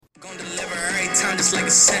every time just like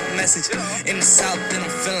a sent message. In the south, then I'm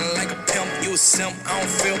feeling like a pimp. You a simp, I don't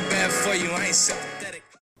feel bad for you, I ain't sympathetic.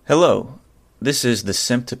 Hello, this is the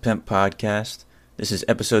Simp to Pimp podcast. This is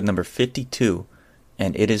episode number 52,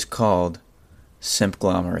 and it is called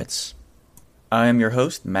Simpglomerates. I am your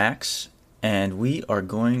host, Max, and we are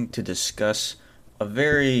going to discuss a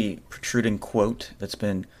very protruding quote that's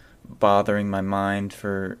been bothering my mind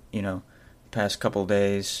for, past couple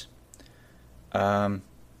days. We're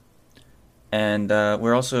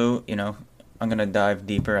also, I'm going to dive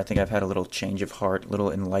deeper. I think I've had a little change of heart,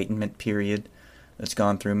 little enlightenment period that's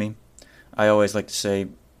gone through me. I always like to say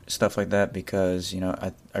stuff like that because,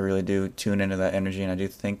 I really do tune into that energy, and I do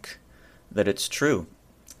think that it's true,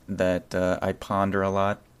 that I ponder a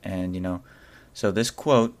lot. And, so this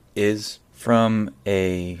quote is from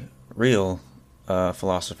a real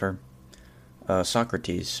philosopher,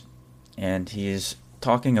 Socrates, and he's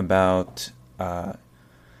talking about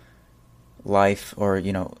life, or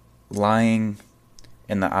lying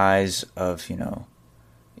in the eyes of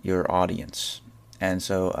your audience. And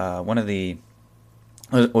so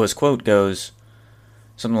his quote goes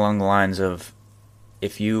something along the lines of,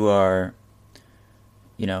 if you are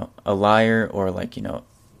a liar, or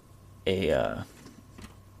a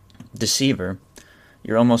deceiver,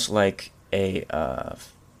 you're almost like an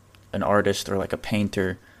artist, or like a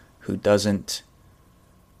painter who does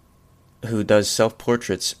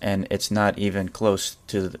self-portraits, and it's not even close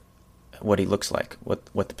to what he looks like, what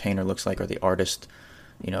the painter looks like, or the artist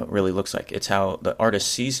really looks like. It's how the artist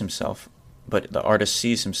sees himself, but the artist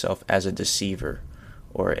sees himself as a deceiver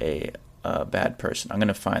or a bad person. I'm going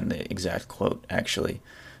to find the exact quote, actually,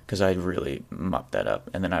 because I really mopped that up,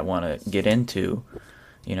 and then I want to get into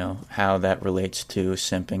how that relates to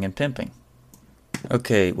simping and pimping.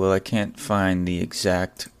 Okay, well, I can't find the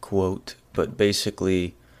exact quote, but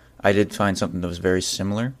basically I did find something that was very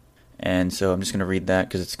similar, and so I'm just going to read that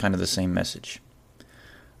because it's kind of the same message.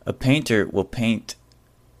 A painter will paint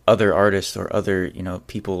other artists or other,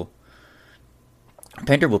 people. A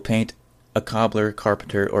painter will paint a cobbler,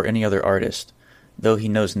 carpenter, or any other artist, though he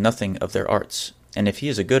knows nothing of their arts. And if he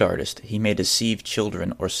is a good artist, he may deceive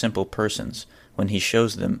children or simple persons when he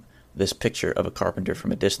shows them this picture of a carpenter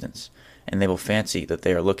from a distance, and they will fancy that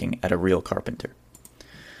they are looking at a real carpenter.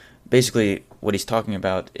 Basically, what he's talking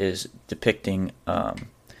about is depicting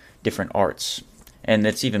different arts. And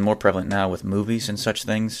it's even more prevalent now with movies and such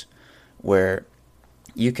things, where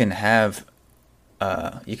you can have,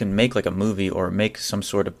 you can make like a movie, or make some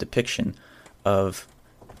sort of depiction of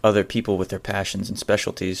other people with their passions and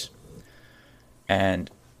specialties. And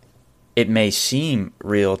it may seem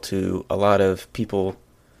real to a lot of people,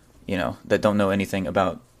 that don't know anything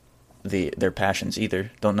about their passions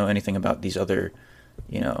either, don't know anything about these other,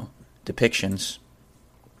 depictions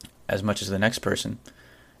as much as the next person.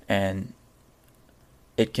 And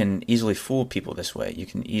it can easily fool people this way. You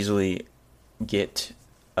can easily get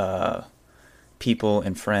people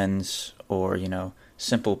and friends, or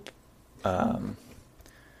simple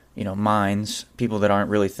minds, people that aren't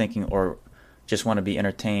really thinking, or just want to be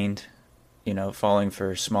entertained, falling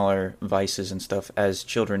for smaller vices and stuff, as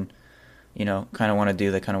children kind of want to do.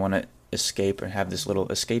 They kind of want to escape, or have this little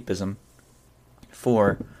escapism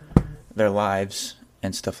for their lives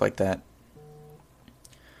and stuff like that.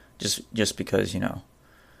 Just because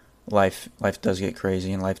life does get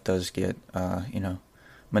crazy, and life does get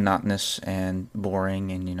monotonous and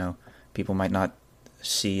boring, and people might not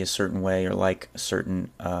see a certain way or like a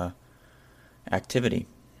certain activity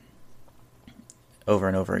over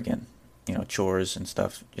and over again. Chores and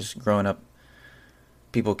stuff. Just growing up,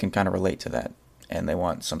 people can kind of relate to that, and they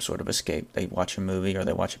want some sort of escape. They watch a movie, or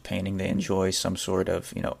they watch a painting. They enjoy some sort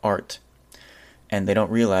of art, and they don't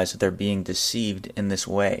realize that they're being deceived in this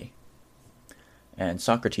way. And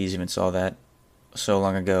Socrates even saw that so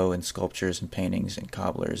long ago in sculptures and paintings and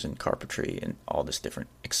cobblers and carpentry and all this different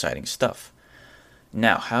exciting stuff.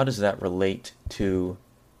 Now, how does that relate to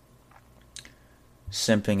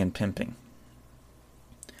simping and pimping?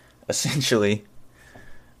 Essentially,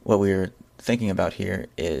 what we're thinking about here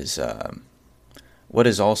is what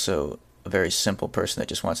is also a very simple person that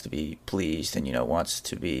just wants to be pleased, and wants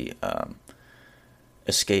to be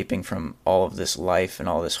escaping from all of this life and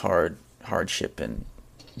all this hardship and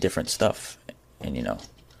different stuff, and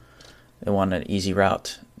they want an easy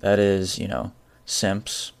route. That is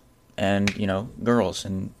simps and girls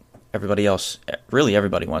and everybody else. Really,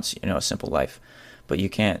 everybody wants a simple life, but you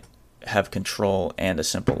can't have control and a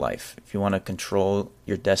simple life. If you want to control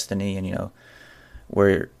your destiny, and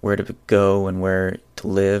where to go and where to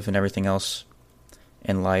live and everything else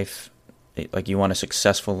in life, like you want a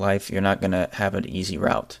successful life, you're not going to have an easy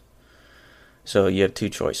route. So you have two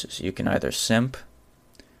choices. You can either simp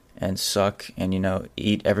and suck and,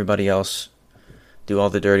 eat everybody else, do all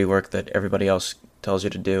the dirty work that everybody else tells you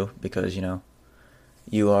to do because,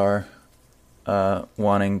 you are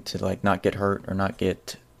wanting to, like, not get hurt or not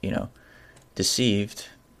get, deceived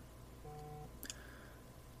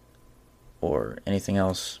or anything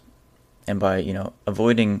else. And by,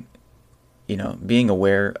 avoiding, being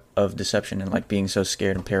aware of deception and, like, being so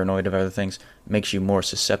scared and paranoid of other things makes you more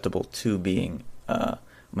susceptible to being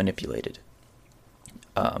manipulated.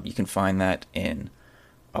 You can find that in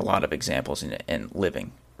a lot of examples in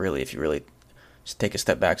living, really, if you really just take a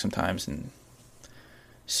step back sometimes and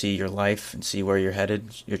see your life and see where you're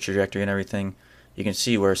headed, your trajectory and everything. You can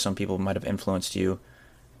see where some people might have influenced you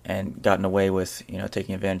and gotten away with,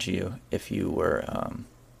 taking advantage of you if you were,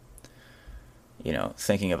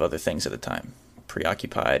 thinking of other things at the time,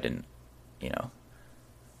 preoccupied and,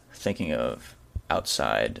 thinking of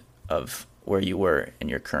outside of where you were in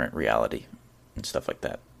your current reality and stuff like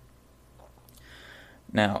that.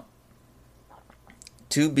 Now,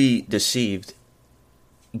 to be deceived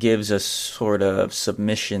gives a sort of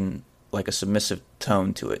submission, like a submissive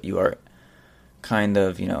tone to it. You are kind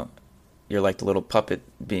of, you're like the little puppet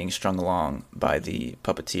being strung along by the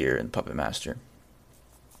puppeteer and puppet master.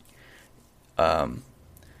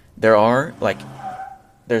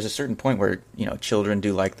 There's a certain point where, children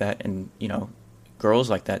do like that, and, girls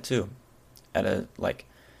like that too.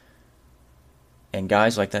 And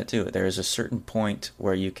guys like that too. There is a certain point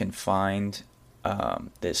where you can find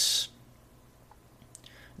these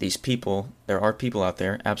people. There are people out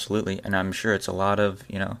there, absolutely, and I'm sure it's a lot of,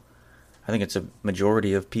 I think it's a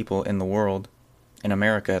majority of people in the world, in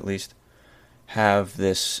America at least, have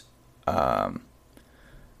this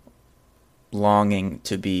longing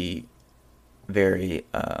to be very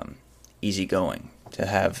easygoing, to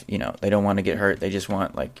have, they don't want to get hurt. They just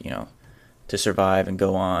want, to survive and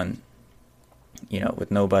go on,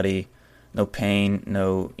 with no pain,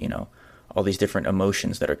 no, all these different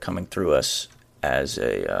emotions that are coming through us as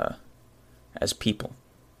as people,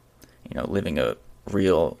 living a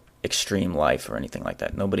real extreme life or anything like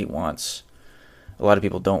that. A lot of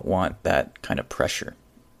people don't want that kind of pressure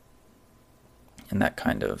and that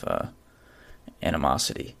kind of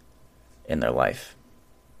animosity in their life.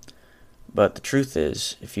 But the truth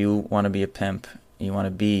is, if you want to be a pimp, you want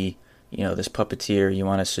to be, this puppeteer, you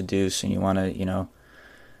want to seduce, and you want to,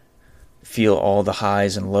 feel all the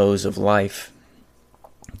highs and lows of life,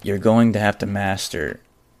 you're going to have to master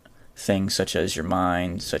things such as your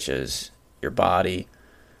mind, such as your body,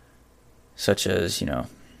 such as,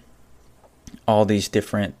 all these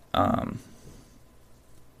different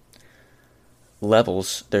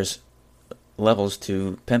levels. There's levels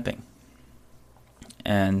to pimping.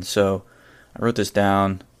 And so I wrote this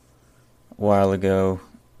down a while ago,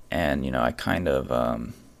 and, I kind of,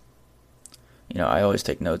 I always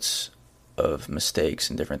take notes of mistakes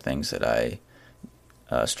and different things that I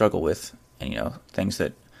struggle with, and, things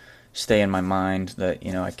that stay in my mind that,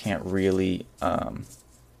 I can't really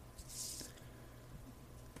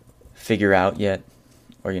figure out yet,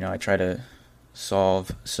 or, I try to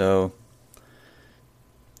solve. So,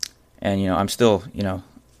 and, I'm still,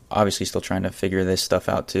 obviously still trying to figure this stuff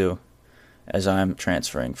out too, as I'm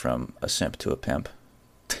transferring from a simp to a pimp.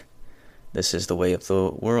 This is the way of the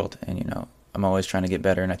world, and, I'm always trying to get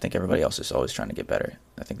better, and I think everybody else is always trying to get better.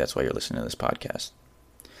 I think that's why you're listening to this podcast.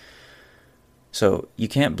 So you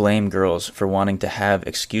can't blame girls for wanting to have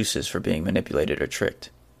excuses for being manipulated or tricked.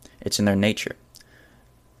 It's in their nature.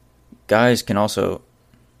 Guys become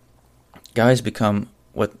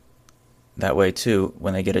that way too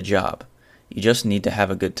when they get a job. You just need to have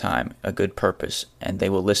a good time, a good purpose, and they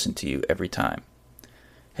will listen to you every time.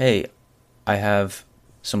 Hey, I have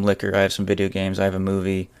some liquor, I have some video games, I have a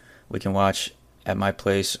movie we can watch at my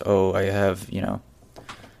place. Oh, I have,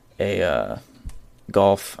 a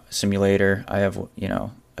golf simulator. I have, a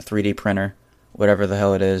 3D printer, whatever the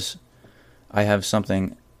hell it is. I have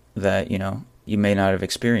something that, you may not have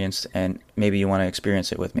experienced, and maybe you want to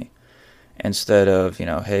experience it with me. Instead of,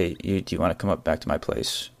 hey, do you want to come up back to my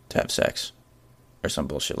place to have sex? Or some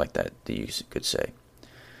bullshit like that you could say.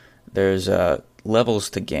 There's levels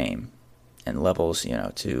to game, and levels,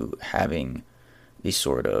 to having these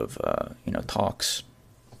sort of, talks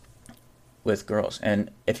with girls.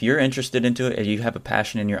 And if you're interested into it, if you have a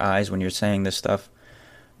passion in your eyes when you're saying this stuff,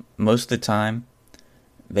 most of the time,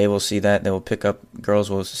 they will see that, girls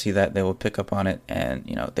will see that, they will pick up on it, and,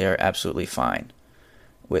 they are absolutely fine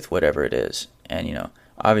with whatever it is. And,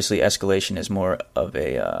 obviously escalation is more of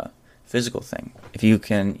a physical thing. If you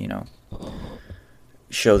can,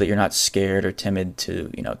 show that you're not scared or timid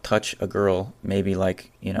to, touch a girl, maybe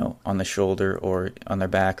like, on the shoulder or on their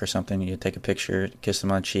back or something. You take a picture, kiss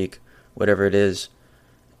them on the cheek, whatever it is.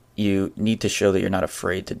 You need to show that you're not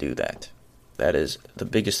afraid to do that. That is the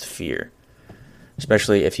biggest fear,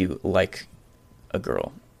 especially if you like a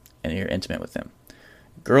girl and you're intimate with them.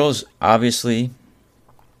 Girls obviously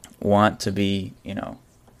want to be,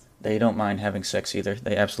 they don't mind having sex either.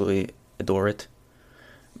 They absolutely adore it.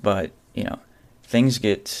 But, things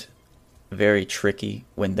get very tricky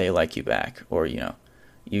when they like you back, or,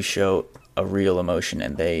 you show a real emotion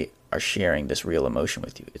and they are sharing this real emotion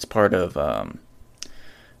with you. It's part of,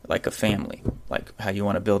 like a family, like how you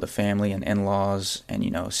want to build a family and in-laws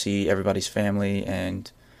and, see everybody's family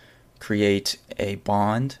and create a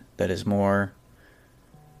bond that is more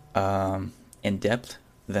in depth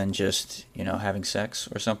than just, having sex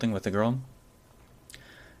or something with a girl.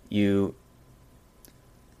 You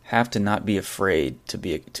have to not be afraid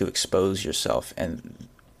to expose yourself, and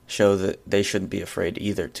show that they shouldn't be afraid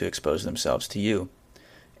either to expose themselves to you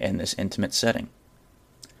in this intimate setting.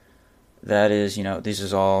 That is, this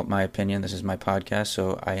is all my opinion. This is my podcast,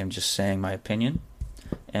 so I am just saying my opinion,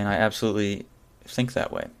 and I absolutely think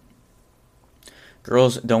that way.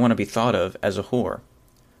 Girls don't want to be thought of as a whore,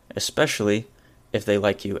 especially if they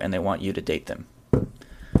like you and they want you to date them.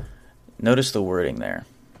 Notice the wording there.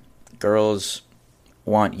 Girls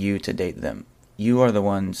want you to date them. You are the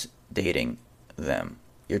ones dating them.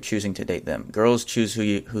 You're choosing to date them. Girls choose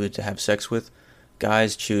who to have sex with.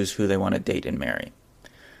 Guys choose who they want to date and marry.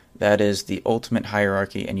 That is the ultimate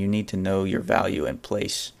hierarchy, and you need to know your value and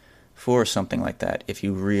place for something like that if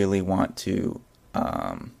you really want to,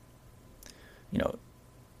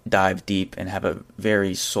 dive deep and have a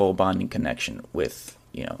very soul-bonding connection with,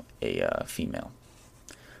 a female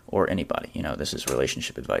or anybody. This is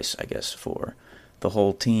relationship advice, I guess, for the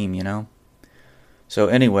whole team, So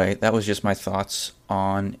anyway, that was just my thoughts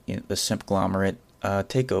on the Simpglomerate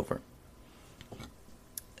takeover.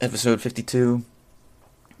 Episode 52.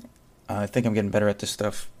 I think I'm getting better at this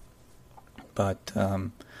stuff, but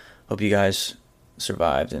hope you guys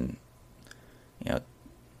survived and,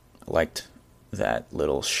 liked that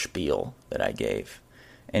little spiel that I gave.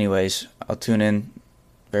 Anyways, I'll tune in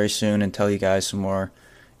very soon and tell you guys some more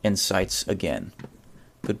insights again.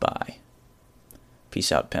 Goodbye. Peace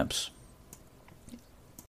out, pimps.